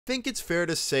Think it's fair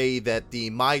to say that the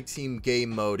My Team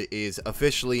game mode is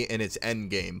officially in its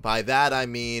end game. By that I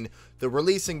mean they're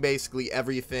releasing basically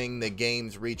everything. The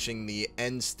game's reaching the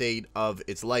end state of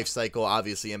its life cycle.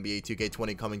 Obviously NBA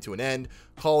 2K20 coming to an end.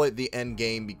 Call it the end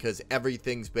game because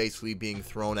everything's basically being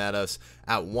thrown at us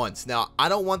at once. Now, I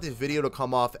don't want this video to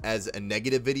come off as a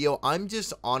negative video. I'm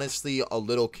just honestly a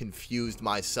little confused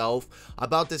myself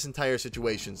about this entire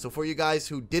situation. So for you guys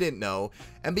who didn't know,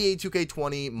 NBA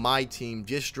 2K20 My Team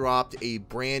just dropped a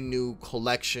brand new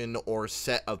collection or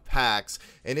set of packs,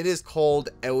 and it is called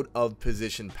Out of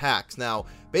Position packs. Now,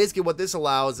 basically what this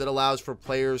allows, it allows for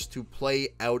players to play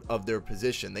out of their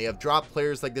position. They have dropped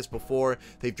players like this before.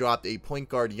 They've dropped a point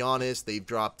guard Giannis, they've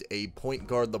dropped a point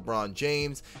guard LeBron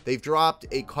James, they've dropped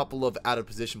a couple of out of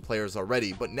position players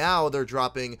already, but now they're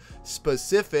dropping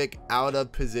specific out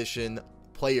of position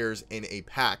players in a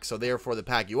pack. So therefore, the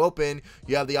pack you open,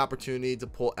 you have the opportunity to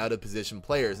pull out of position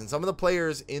players, and some of the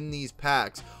players in these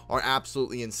packs are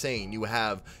absolutely insane. You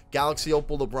have Galaxy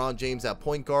Opal LeBron James at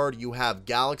point guard, you have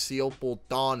Galaxy Opal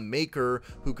Don Maker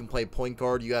who can play point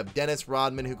guard, you have Dennis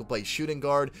Rodman who can play shooting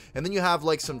guard, and then you have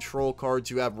like some troll cards.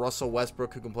 You have Russell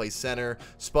Westbrook who can play center,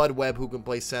 Spud Webb who can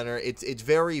play center. It's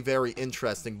very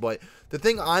interesting. But the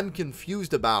thing I'm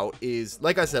confused about is,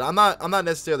 like I said, I'm not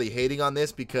necessarily hating on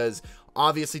this because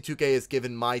obviously 2K has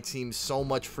given My Team so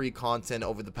much free content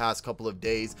over the past couple of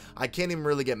days. I can't even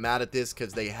really get mad at this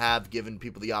because they have given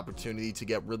people the opportunity to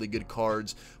get really good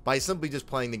cards by simply just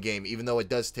playing the game, even though it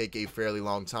does take a fairly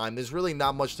long time. There's really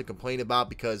not much to complain about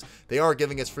because they are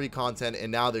giving us free content,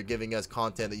 and now they're giving us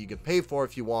content that you can pay for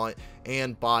if you want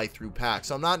and buy through packs.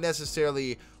 So I'm not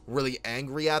necessarily really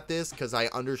angry at this because I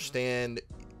understand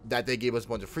that they gave us a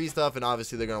bunch of free stuff, and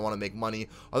obviously they're going to want to make money.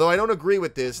 Although I don't agree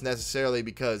with this necessarily,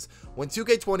 because when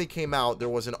 2K20 came out, there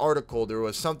was an article, there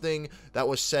was something that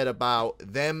was said about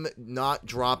them not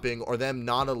dropping or them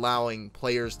not allowing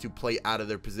players to play out of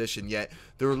their position, yet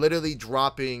they're literally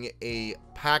dropping a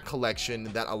pack collection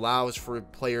that allows for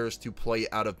players to play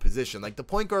out of position. Like the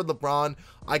point guard LeBron,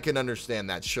 I can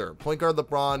understand that, sure. Point guard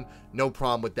LeBron, no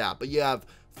problem with that. But you have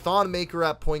Thon Maker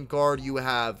at point guard, you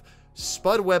have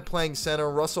Spud Webb playing center,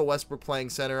 Russell Westbrook playing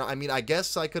center. I mean, I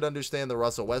guess I could understand the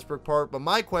Russell Westbrook part, but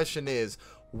my question is,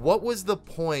 what was the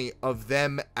point of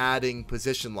them adding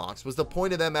position locks? Was the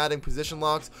point of them adding position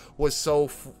locks was so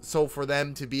for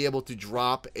them to be able to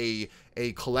drop a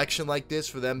collection like this,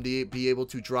 for them to be able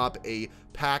to drop a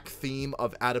pack theme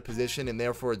of out of position, and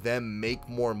therefore them make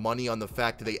more money on the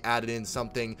fact that they added in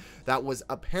something that was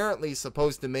apparently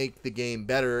supposed to make the game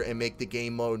better and make the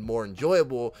game mode more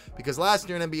enjoyable? Because last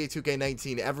year in NBA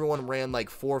 2K19, everyone ran like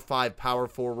 4 or 5 power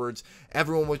forwards.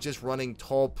 Everyone was just running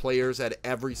tall players at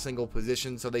every single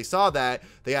position. So they saw that,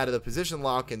 they added a position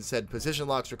lock and said position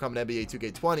locks are coming to NBA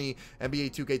 2K20.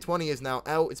 NBA 2K20 is now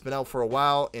out. It's been out for a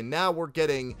while, and now we're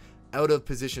getting out of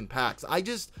position packs.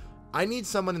 I need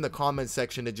someone in the comment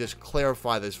section to just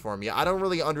clarify this for me. I don't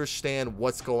really understand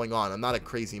what's going on. I'm not a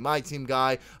crazy My Team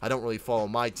guy. I don't really follow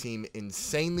My Team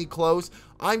insanely close.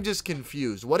 I'm just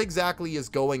confused. What exactly is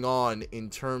going on in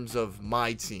terms of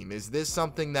My Team? Is this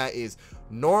something that is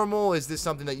normal? Is this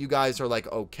something that you guys are like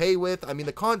okay with? I mean,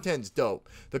 the content's dope.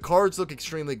 The cards look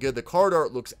extremely good. The card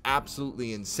art looks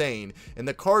absolutely insane. And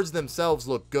the cards themselves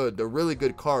look good. They're really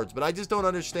good cards. But I just don't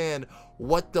understand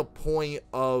what the point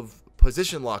of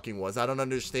position locking was. I don't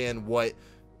understand what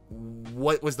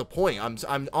was the point.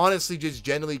 I'm honestly just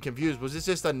genuinely confused. Was this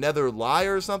just another lie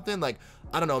or something? Like,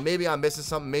 I don't know, maybe I'm missing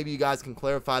something. Maybe you guys can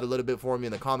clarify it a little bit for me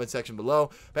in the comment section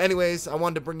below. But anyways, I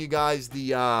wanted to bring you guys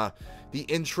the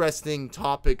interesting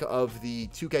topic of the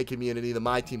 2K community, the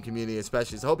My Team community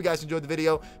especially. So I hope you guys enjoyed the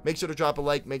video. Make sure to drop a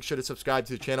like, make sure to subscribe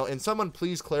to the channel, and someone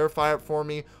please clarify it for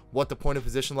me what the point of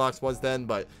position locks was then.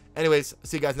 But anyways,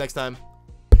 see you guys next time.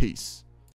 Peace.